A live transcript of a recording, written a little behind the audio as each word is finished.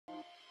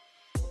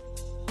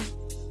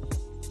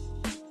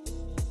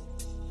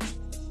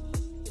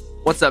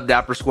What's up,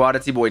 Dapper Squad?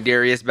 It's your boy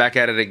Darius back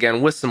at it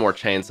again with some more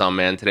Chainsaw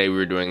Man. Today we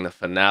were doing the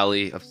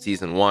finale of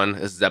season 1.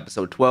 This is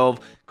episode 12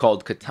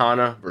 called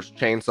Katana versus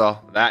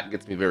Chainsaw. That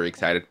gets me very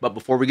excited. But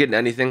before we get into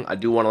anything, I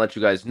do want to let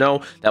you guys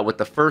know that with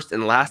the first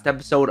and last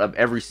episode of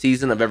every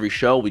season of every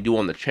show we do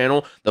on the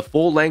channel, the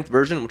full-length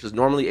version, which is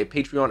normally a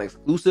Patreon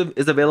exclusive,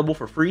 is available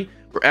for free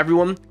for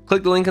everyone.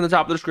 Click the link in the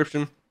top of the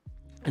description.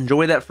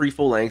 Enjoy that free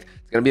full length.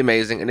 It's gonna be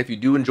amazing. And if you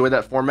do enjoy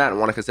that format and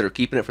want to consider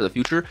keeping it for the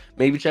future,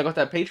 maybe check out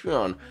that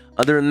Patreon.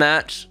 Other than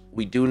that,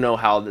 we do know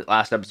how the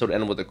last episode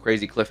ended with a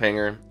crazy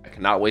cliffhanger. I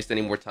cannot waste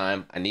any more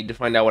time. I need to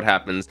find out what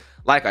happens.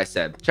 Like I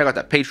said, check out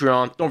that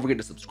Patreon. Don't forget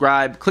to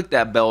subscribe. Click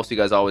that bell so you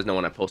guys always know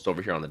when I post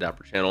over here on the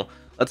Dapper channel.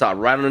 Let's hop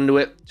right on into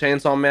it.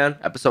 Chainsaw Man,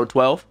 episode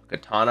 12,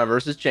 Katana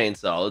versus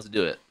Chainsaw. Let's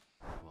do it.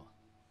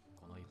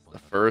 The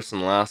first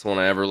and last one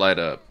I ever light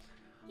up.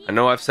 I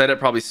know I've said it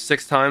probably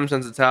 6 times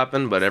since it's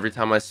happened, but every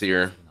time I see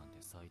her.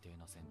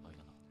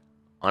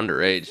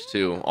 Underage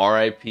too.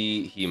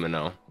 R.I.P.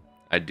 Himeno.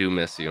 I do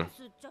miss you.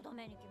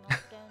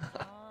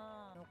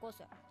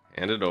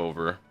 Hand it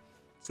over.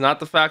 It's not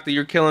the fact that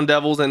you're killing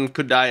devils and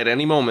could die at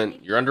any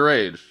moment. You're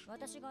underage.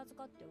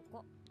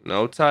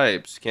 No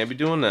types. Can't be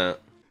doing that.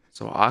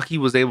 So Aki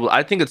was able...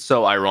 I think it's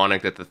so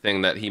ironic that the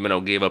thing that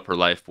Himeno gave up her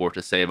life for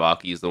to save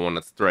Aki is the one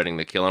that's threatening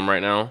to kill him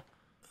right now.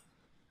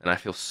 And I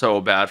feel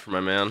so bad for my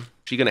man.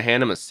 She gonna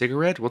hand him a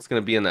cigarette? What's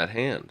gonna be in that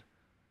hand?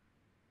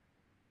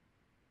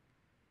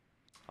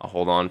 I'll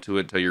hold on to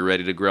it till you're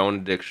ready to grow an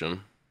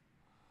addiction.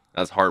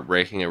 That's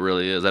heartbreaking, it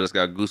really is. I just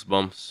got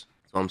goosebumps.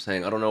 So I'm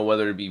saying, I don't know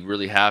whether to be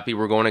really happy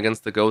we're going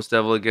against the Ghost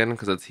Devil again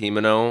because it's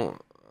Himeno,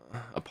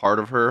 a part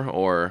of her,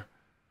 or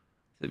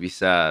to be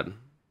sad.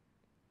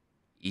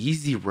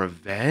 Easy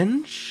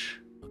revenge?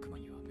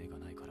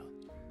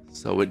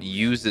 So it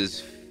uses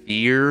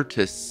fear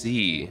to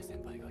see.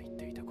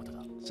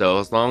 So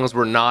as long as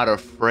we're not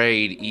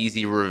afraid,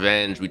 easy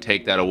revenge, we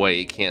take that away.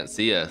 It can't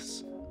see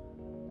us.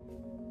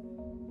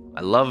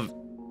 I love,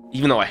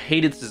 even though I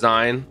hate its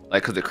design,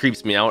 like, because it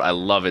creeps me out, I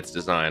love its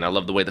design. I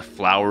love the way the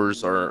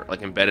flowers are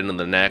like embedded in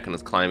the neck and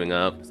it's climbing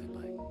up.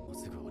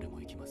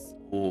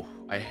 Ooh,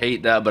 I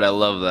hate that, but I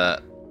love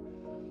that.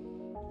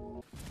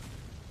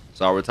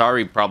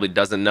 Sawatari probably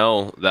doesn't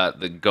know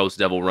that the Ghost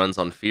Devil runs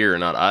on fear,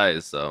 not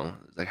eyes. So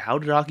it's like, how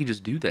did Aki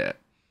just do that?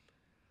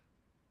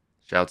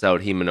 Shouts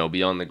out Himeno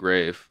beyond the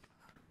grave.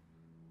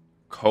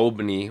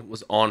 Kobani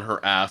was on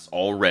her ass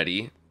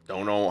already.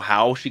 Don't know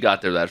how she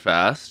got there that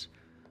fast,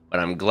 but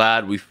I'm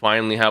glad we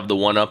finally have the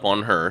one up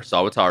on her,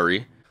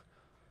 Sawatari.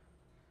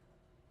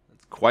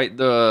 That's quite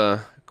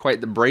the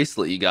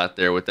bracelet you got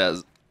there with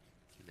that.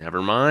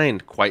 Never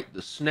mind, quite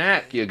the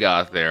snack you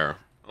got there.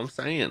 I'm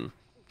saying.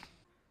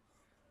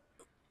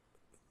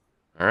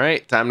 All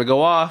right, time to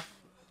go off.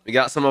 We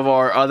got some of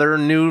our other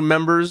new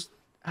members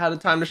had a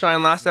time to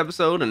shine last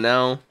episode, and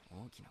now.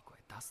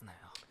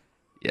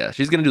 Yeah,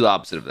 she's gonna do the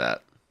opposite of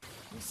that.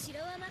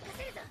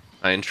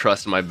 I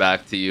entrust my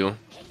back to you.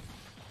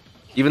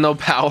 Even though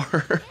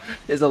power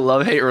is a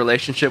love-hate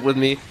relationship with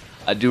me,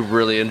 I do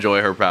really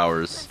enjoy her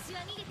powers.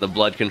 The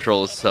blood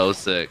control is so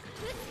sick.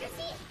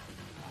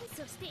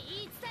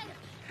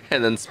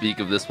 And then speak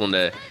of this one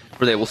day,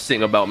 where they will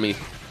sing about me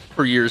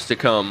for years to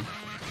come.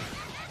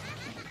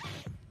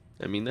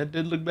 I mean, that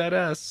did look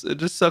badass. It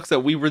just sucks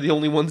that we were the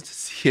only ones to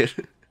see it.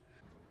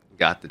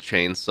 Got the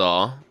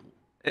chainsaw.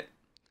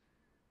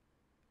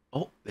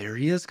 Oh, there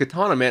he is,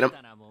 Katana, man.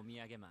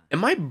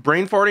 Am I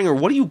brain farting, or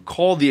what do you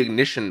call the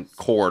ignition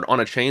cord on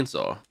a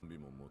chainsaw?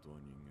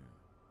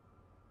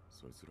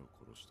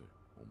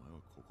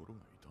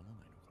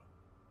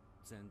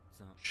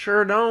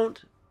 Sure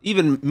don't.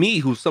 Even me,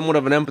 who's somewhat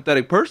of an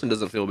empathetic person,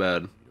 doesn't feel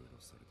bad.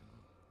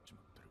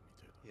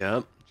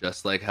 Yep,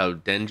 just like how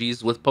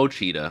Denji's with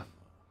Pochita.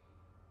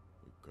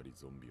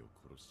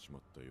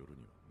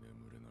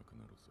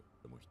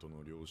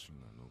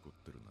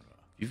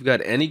 If you've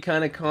got any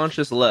kind of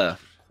conscience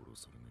left,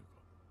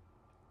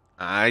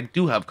 I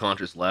do have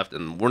conscience left,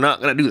 and we're not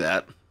gonna do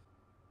that.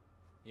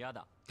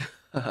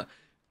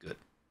 Good.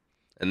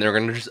 And they're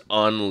gonna just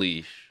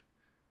unleash.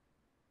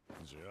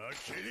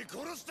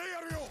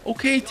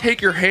 Okay,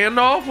 take your hand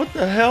off. What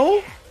the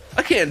hell?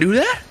 I can't do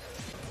that.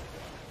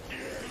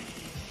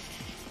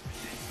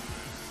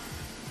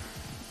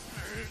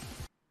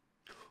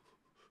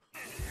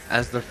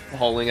 As they're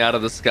falling out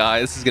of the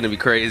sky, this is gonna be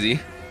crazy.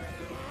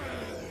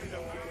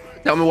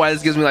 Tell me why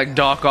this gives me like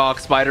Doc Ock,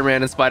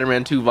 Spider-Man, and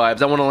Spider-Man 2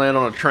 vibes. I want to land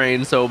on a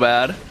train so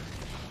bad.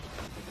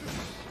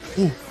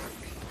 Ooh.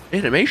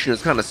 Animation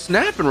is kind of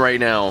snapping right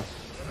now.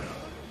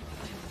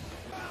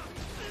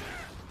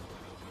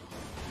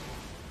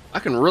 I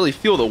can really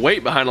feel the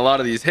weight behind a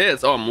lot of these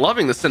hits. Oh, I'm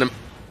loving the cinema.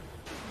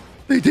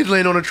 They did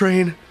land on a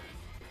train.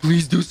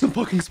 Please do some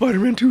fucking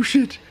Spider-Man 2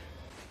 shit.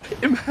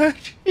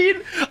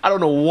 Imagine. I don't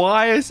know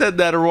why I said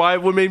that or why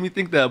what made me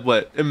think that,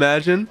 but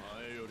imagine.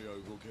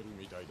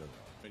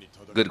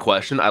 Good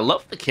question. I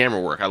love the camera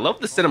work. I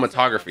love the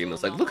cinematography in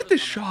this. Like, look at this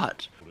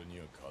shot.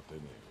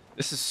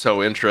 This is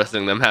so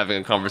interesting, them having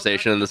a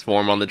conversation in this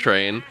form on the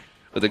train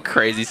with the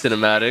crazy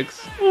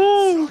cinematics.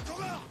 Ooh.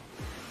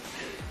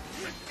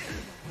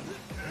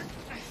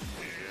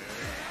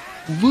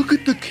 Look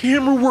at the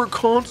camera work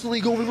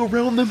constantly going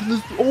around them.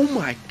 Oh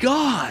my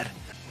god.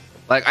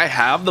 Like, I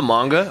have the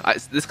manga,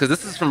 because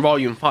this is from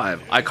volume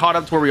 5. I caught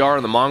up to where we are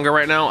in the manga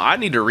right now. I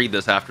need to read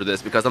this after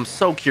this because I'm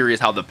so curious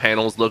how the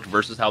panels looked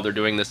versus how they're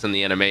doing this in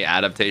the anime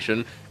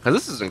adaptation, because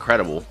this is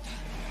incredible.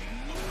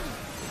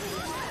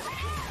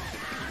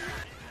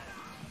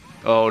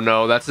 Oh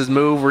no, that's his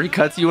move where he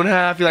cuts you in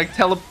half. You like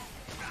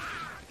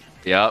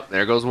Yep,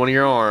 there goes one of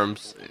your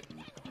arms.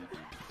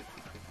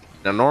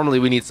 Now normally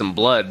we need some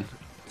blood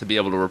to be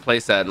able to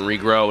replace that and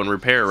regrow and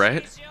repair,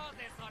 right?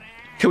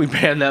 Can we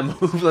ban that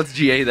move? Let's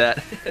GA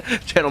that.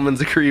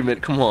 Gentleman's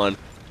agreement, come on.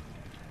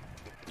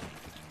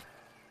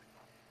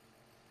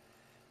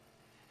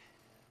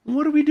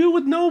 What do we do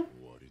with no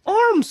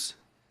arms?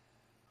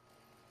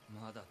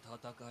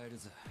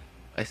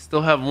 I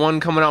still have one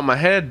coming out my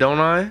head, don't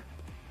I?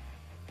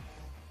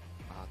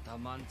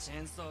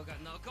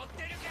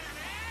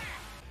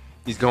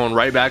 He's going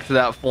right back to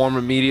that form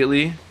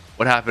immediately.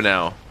 What happened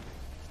now?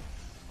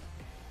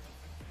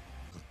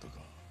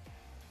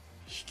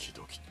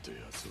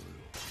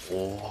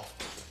 Oh.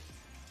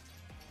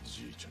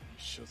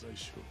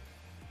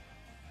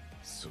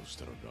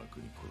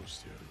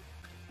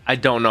 I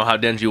don't know how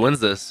Denji wins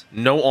this.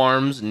 No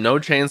arms, no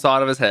chainsaw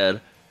out of his head.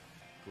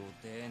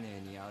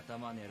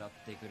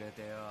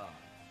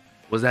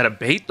 Was that a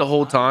bait the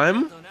whole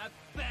time?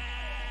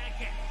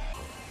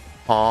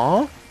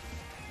 Huh?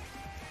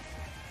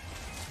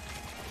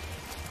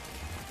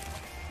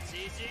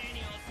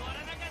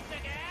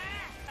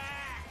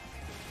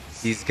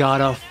 He's got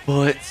a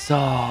foot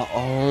saw.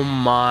 Oh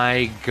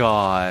my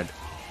god.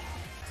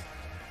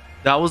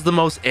 That was the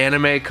most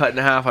anime cut in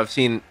half I've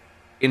seen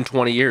in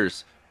 20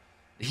 years.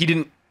 He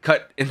didn't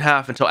cut in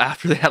half until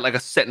after they had like a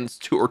sentence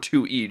or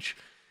two each.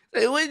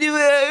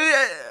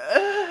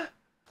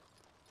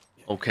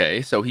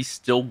 Okay, so he's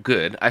still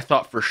good. I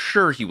thought for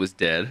sure he was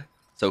dead.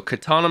 So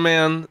Katana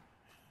Man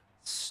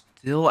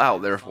still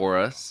out there for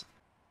us.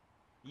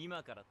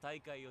 We're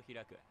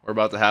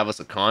about to have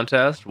us a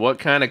contest. What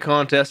kind of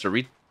contest are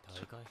we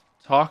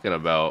talking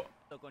about?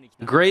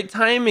 Great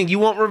timing. You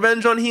want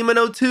revenge on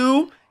Himeno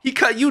too? He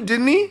cut you,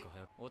 didn't he?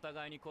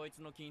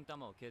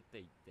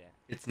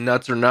 It's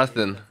nuts or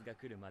nothing.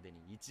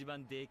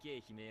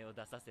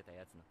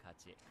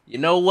 You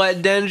know what,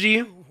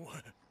 Denji?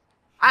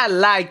 I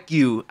like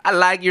you. I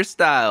like your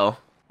style.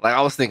 Like,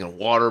 I was thinking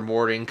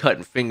waterboarding,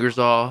 cutting fingers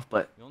off,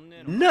 but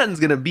nothing's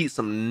gonna beat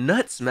some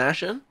nut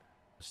smashing.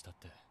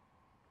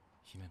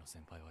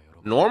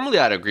 Normally,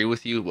 I'd agree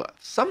with you, but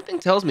something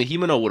tells me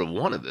Himeno would have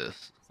wanted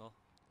this.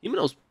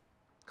 Himeno's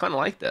kind of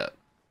like that.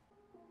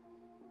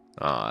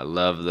 Oh, I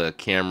love the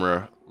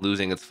camera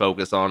losing its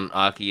focus on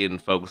Aki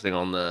and focusing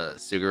on the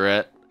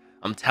cigarette.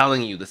 I'm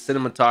telling you, the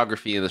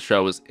cinematography in the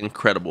show is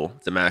incredible.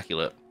 It's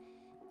immaculate.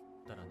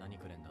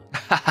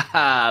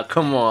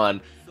 Come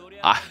on.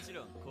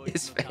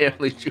 His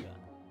family.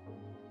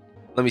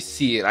 Let me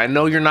see it. I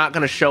know you're not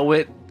going to show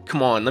it.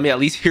 Come on. Let me at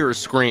least hear her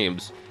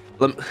screams.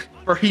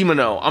 For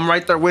Himeno, I'm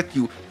right there with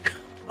you.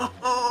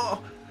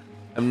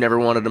 I've never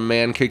wanted a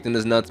man kicked in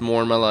his nuts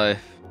more in my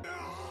life.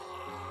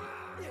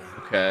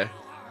 Okay.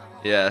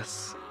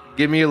 Yes.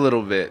 Give me a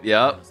little bit.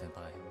 Yep.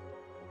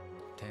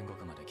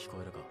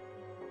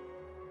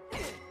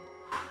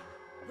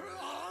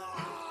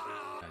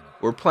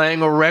 We're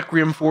playing a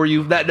Requiem for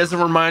you. If that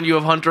doesn't remind you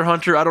of Hunter x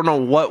Hunter, I don't know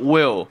what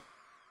will.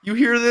 You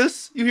hear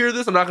this? You hear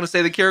this? I'm not going to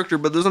say the character,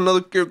 but there's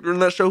another character in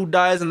that show who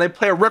dies and they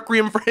play a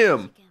Requiem for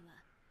him.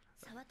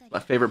 My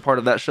favorite part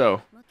of that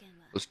show.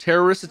 Those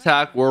terrorist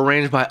attacks were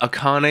arranged by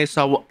Akane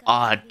Sawa,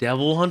 a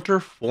devil hunter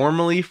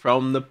formerly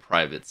from the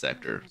private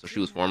sector. So she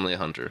was formerly a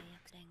hunter.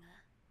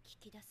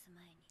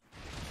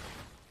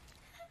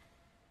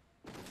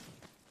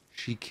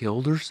 She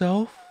killed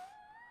herself?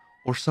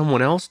 Or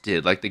someone else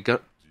did? Like they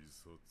got...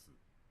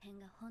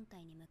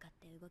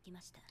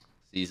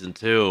 Season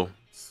 2.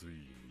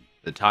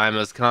 The time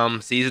has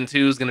come. Season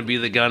 2 is going to be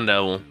the Gun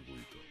Devil.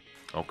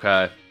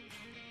 Okay.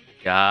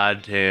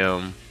 God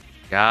damn.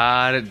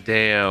 God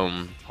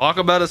damn. Talk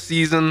about a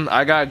season.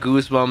 I got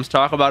goosebumps.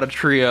 Talk about a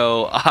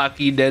trio.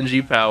 Aki,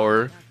 Denji,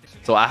 Power.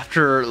 So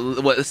after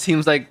what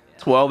seems like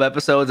 12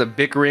 episodes of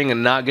bickering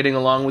and not getting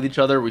along with each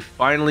other, we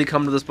finally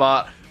come to the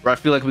spot where I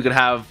feel like we could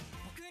have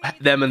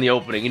them in the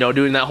opening. You know,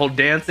 doing that whole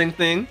dancing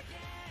thing.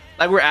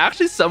 Like, we're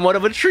actually somewhat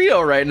of a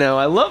trio right now.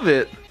 I love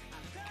it.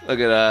 Look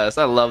at us.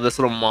 I love this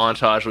little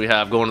montage we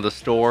have. Going to the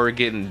store,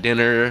 getting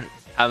dinner,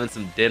 having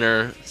some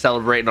dinner,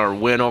 celebrating our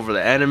win over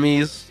the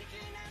enemies.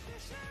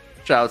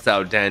 Shouts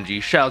out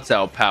Denji, shouts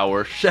out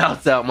Power,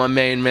 shouts out my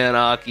main man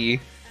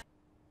Aki.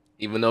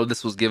 Even though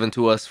this was given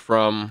to us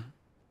from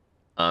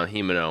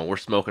Himeno, we're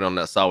smoking on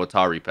that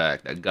Sawatari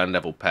pack, that Gun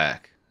Devil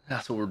pack.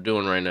 That's what we're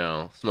doing right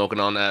now. Smoking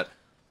on that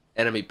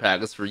enemy pack.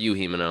 That's for you,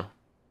 Himeno.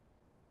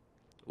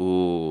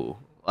 Ooh,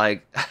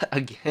 like,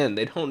 again,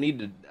 they don't need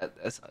to...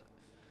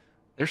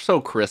 They're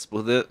so crisp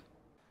with it.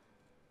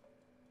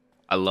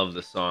 I love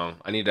this song.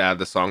 I need to add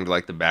this song to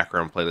like the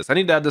background playlist. I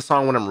need to add this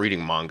song when I'm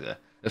reading manga.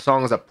 This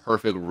song is a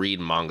perfect read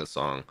manga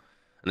song.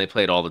 And they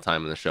play it all the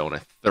time in the show, and I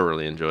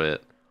thoroughly enjoy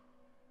it.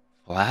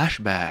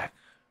 Flashback.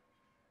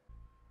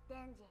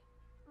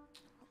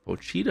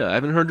 Pochita, I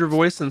haven't heard your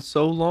voice in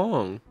so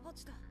long.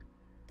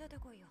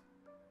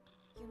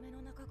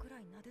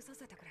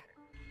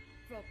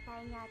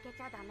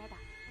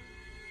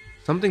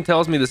 Something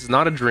tells me this is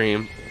not a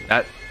dream.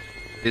 That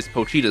is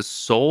Pochita's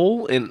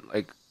soul in,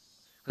 like,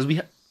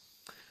 because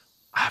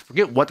I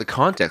forget what the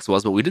context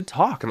was, but we did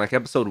talk in like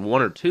episode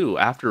 1 or 2.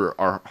 After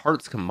our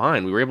hearts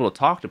combined, we were able to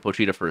talk to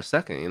Pochita for a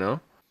second, you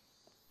know?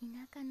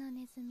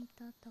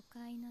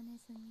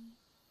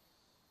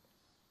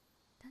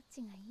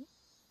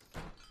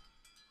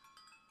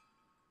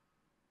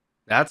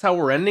 That's how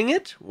we're ending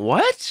it?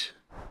 What?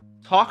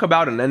 Talk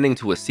about an ending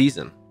to a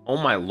season. Oh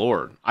my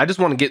lord. I just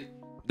want to get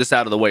this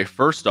out of the way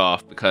first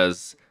off,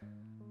 because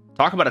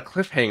talk about a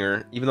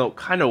cliffhanger, even though it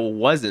kind of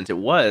wasn't. It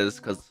was,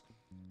 because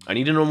I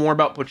need to know more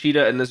about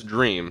Pochita and this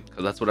dream,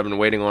 because that's what I've been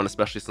waiting on,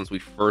 especially since we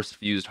first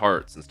fused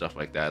hearts and stuff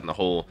like that, and the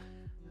whole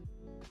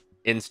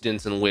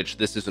instance in which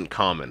this isn't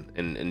common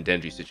in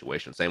Denji's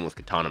situation. Same with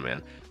Katana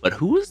Man. But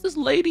who is this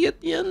lady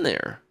at the end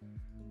there?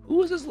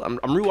 Who is this? I'm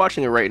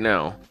rewatching it right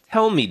now.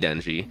 Tell me,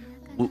 Denji,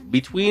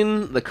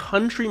 between the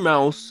country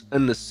mouse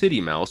and the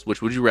city mouse,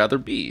 which would you rather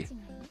be?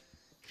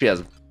 She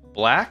has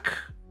black,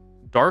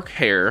 dark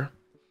hair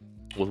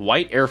with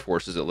white Air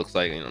Forces, it looks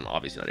like. You know,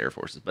 obviously not Air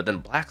Forces, but then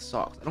black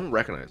socks. I don't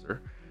recognize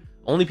her.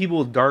 Only people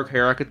with dark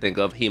hair I could think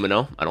of: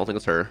 Himeno, I don't think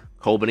it's her.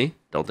 Kobani,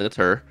 don't think it's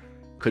her.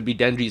 Could be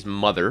Denji's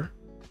mother,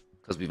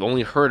 because we've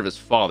only heard of his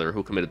father,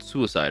 who committed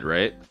suicide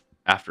right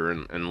after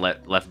and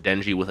left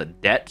Denji with a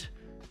debt,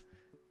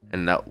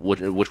 and that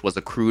which was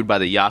accrued by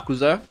the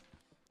Yakuza,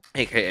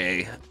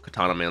 aka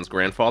Katana Man's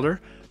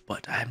grandfather.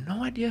 But I have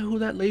no idea who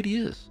that lady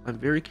is. I'm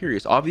very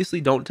curious.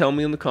 Obviously, don't tell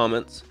me in the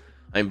comments.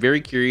 I'm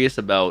very curious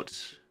about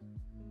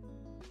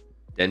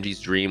Denji's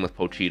dream with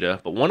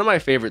Pochita. But one of my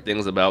favorite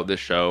things about this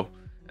show,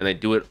 and they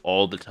do it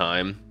all the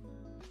time,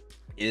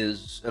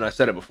 is, and I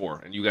said it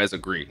before, and you guys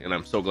agree, and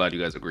I'm so glad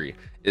you guys agree,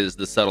 is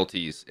the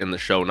subtleties in the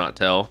show not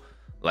tell.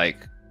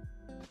 Like,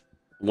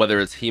 whether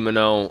it's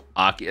Himeno,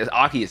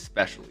 Aki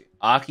especially.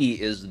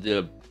 Aki is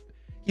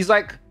he's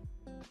like,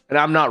 and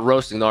I'm not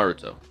roasting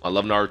Naruto. I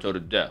love Naruto to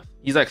death.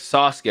 He's like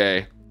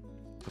Sasuke,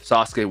 if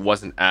Sasuke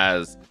wasn't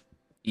as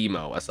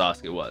emo as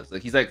Sasuke was.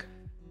 Like, he's like,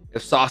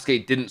 if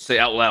Sasuke didn't say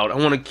out loud, I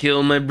want to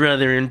kill my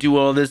brother and do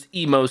all this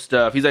emo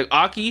stuff. He's like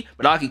Aki,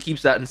 but Aki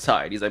keeps that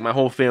inside. He's like, my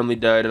whole family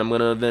died and I'm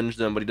going to avenge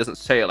them, but he doesn't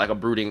say it like a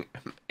brooding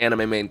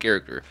anime main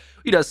character.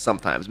 He does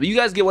sometimes, but you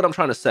guys get what I'm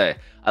trying to say.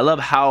 I love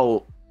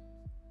how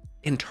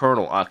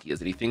internal Aki is,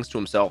 that he thinks to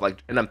himself,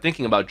 like, and I'm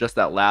thinking about just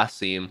that last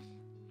scene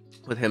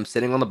with him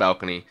sitting on the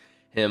balcony,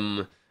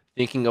 him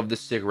thinking of the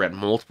cigarette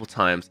multiple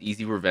times,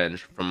 easy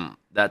revenge, from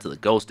that to the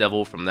Ghost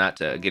Devil, from that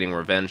to getting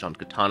revenge on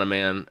Katana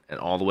Man, and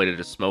all the way to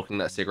just smoking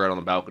that cigarette on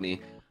the balcony.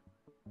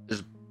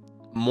 There's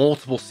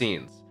multiple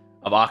scenes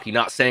of Aki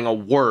not saying a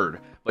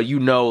word, but you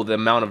know the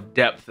amount of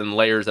depth and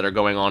layers that are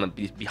going on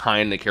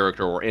behind the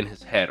character or in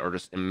his head are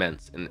just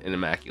immense and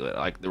immaculate.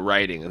 Like the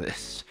writing of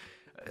this.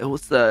 It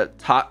was the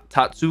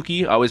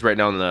Tatsuki. I always write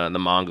down the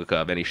mangaka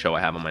of any show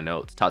I have on my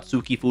notes.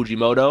 Tatsuki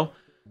Fujimoto.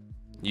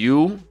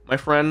 You, my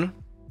friend,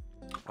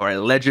 are a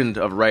legend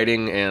of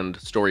writing and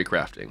story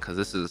crafting, because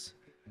this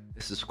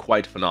is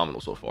quite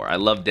phenomenal so far. I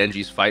love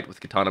Denji's fight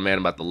with Katana Man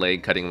about the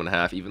leg cutting him in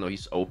half, even though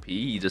he's OP.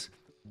 He just,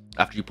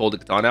 after you pull the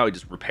katana out, he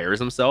just repairs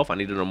himself. I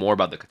need to know more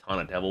about the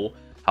Katana Devil,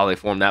 how they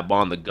formed that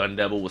bond. The Gun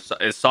Devil was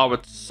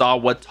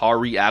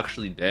Sawatari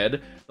actually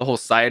dead. The whole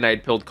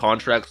cyanide pilled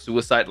contract,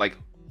 suicide, like,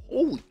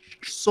 holy,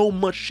 so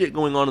much shit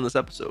going on in this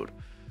episode.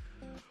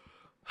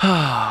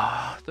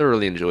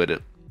 Thoroughly enjoyed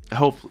it.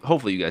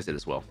 Hopefully you guys did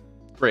as well.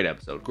 Great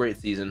episode, great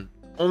season.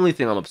 Only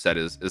thing I'm upset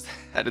is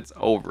that it's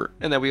over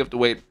and that we have to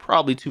wait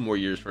probably 2 more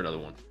years for another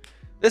one.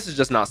 This is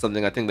just not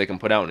something I think they can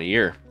put out in a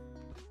year.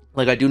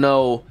 Like, I do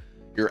know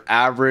your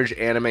average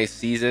anime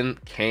season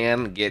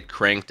can get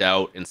cranked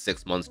out in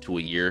 6 months to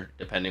a year,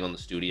 depending on the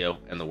studio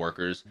and the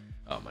workers.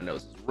 My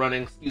nose is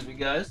running, excuse me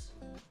guys.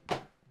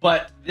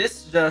 But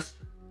this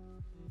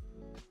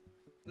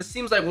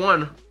seems like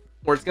one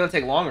where it's gonna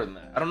take longer than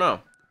that. I don't know.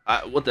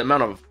 What the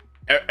amount of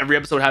every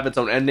episode have its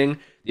own ending,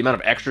 the amount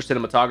of extra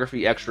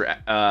cinematography, extra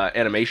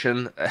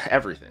animation,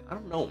 everything. I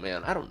don't know,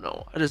 man. I don't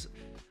know.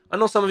 I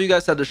know some of you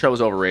guys said the show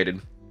is overrated,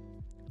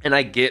 and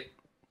I get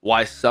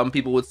why some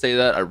people would say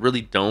that. I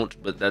really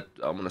don't, but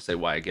I'm gonna say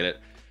why I get it.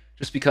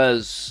 Just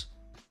because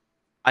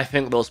I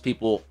think those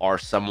people are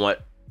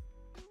somewhat,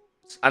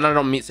 and I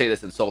don't say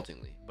this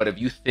insultingly, but if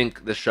you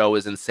think the show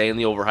is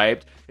insanely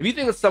overhyped, if you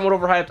think it's somewhat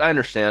overhyped, I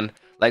understand.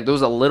 Like, there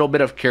was a little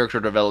bit of character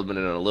development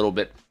and a little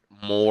bit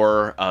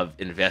more of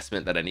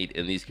investment that I need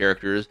in these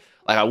characters.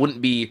 Like, I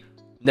wouldn't be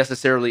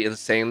necessarily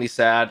insanely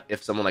sad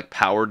if someone like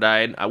Power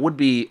died. I would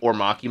be, or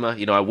Makima,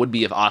 you know, I would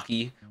be if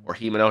Aki or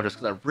Himeno, just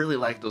because I really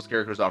like those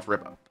characters off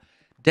rip.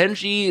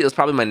 Denji is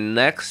probably my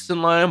next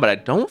in line, but I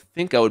don't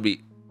think I would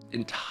be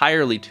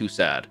entirely too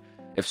sad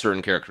if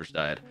certain characters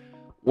died.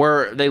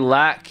 Where they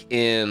lack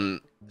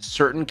in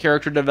certain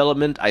character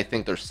development, I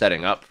think they're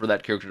setting up for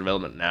that character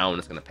development now, and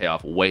it's going to pay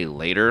off way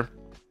later.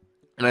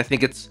 And I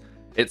think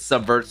it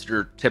subverts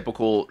your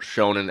typical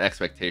shonen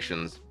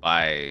expectations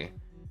by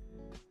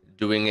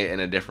doing it in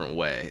a different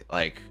way.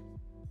 Like,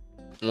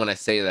 when I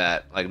say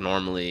that, like,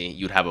 normally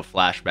you'd have a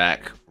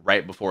flashback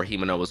right before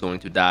Himeno was going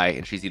to die,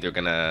 and she's either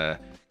gonna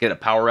get a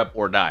power up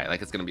or die.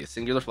 Like, it's gonna be a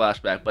singular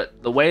flashback.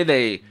 But the way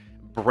they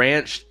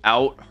branched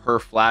out her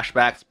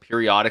flashbacks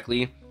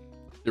periodically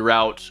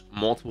throughout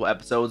multiple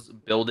episodes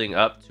building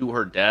up to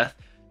her death,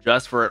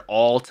 just for it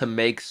all to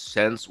make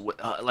sense,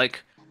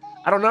 like,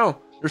 I don't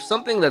know, there's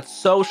something that's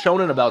so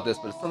shonen about this,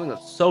 but it's something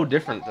that's so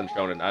different than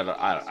shonen.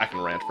 I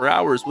can rant for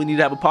hours. We need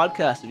to have a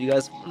podcast. If you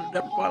guys want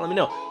to let me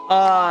know.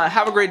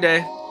 Have a great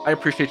day. I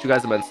appreciate you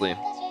guys immensely.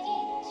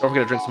 Don't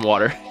forget to drink some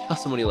water. Tell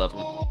someone you love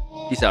them.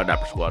 Peace out,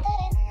 Dapper Squad.